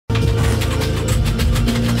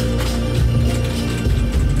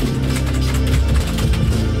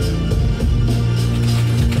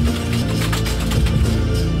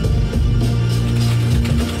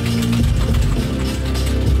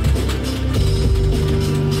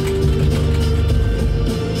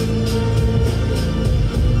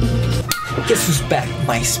Guess who's back?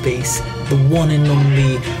 MySpace, the one and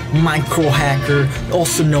only micro hacker,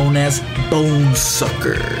 also known as Bone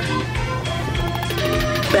Sucker.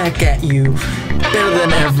 Back at you, better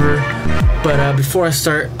than ever. But before I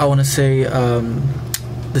start, I want to say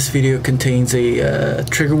this video contains a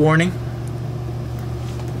trigger warning,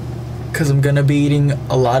 because I'm gonna be eating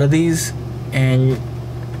a lot of these, and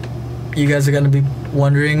you guys are gonna be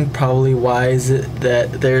wondering probably why is it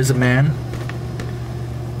that there's a man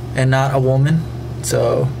and not a woman.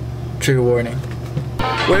 So trigger warning.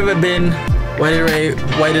 Where have I been? Why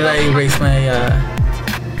did I erase my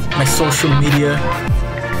my social media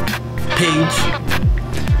page?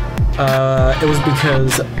 It was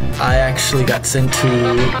because I actually got sent to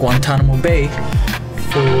Guantanamo Bay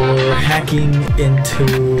for hacking into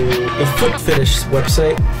a foot fetish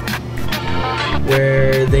website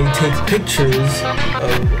where they take pictures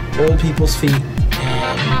of old people's feet,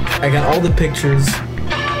 and I got all the pictures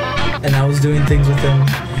and I was doing things with them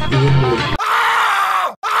you wouldn't believe.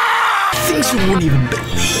 Things you wouldn't even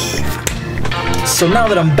believe. So now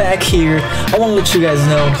that I'm back here, I want to let you guys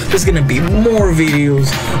know there's gonna be more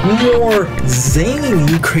videos, more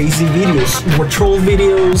zany, crazy videos, more troll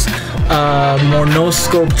videos, more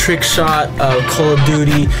no-scope trick shot, Call of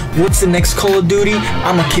Duty. What's the next Call of Duty?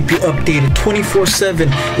 I'm gonna keep you updated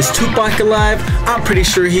 24/7. Is Tupac alive? I'm pretty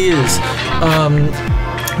sure he is.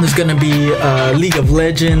 There's gonna be League of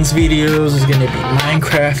Legends videos, there's gonna be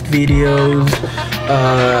Minecraft videos,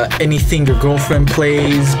 anything your girlfriend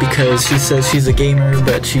plays, because she says she's a gamer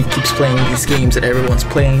but she keeps playing these games that everyone's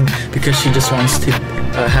playing because she just wants to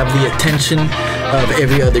have the attention of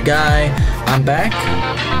every other guy. I'm back.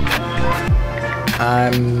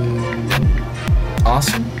 I'm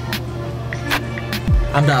awesome.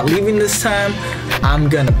 I'm not leaving this time. I'm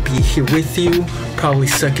gonna be here with you, probably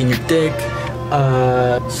sucking your dick.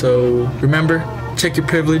 So remember, check your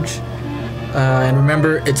privilege, and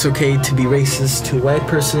remember it's okay to be racist to a white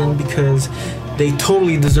person because they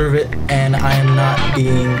totally deserve it, and I am not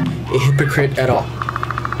being a hypocrite at all.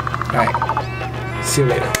 Alright, see you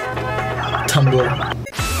later. Tumblr.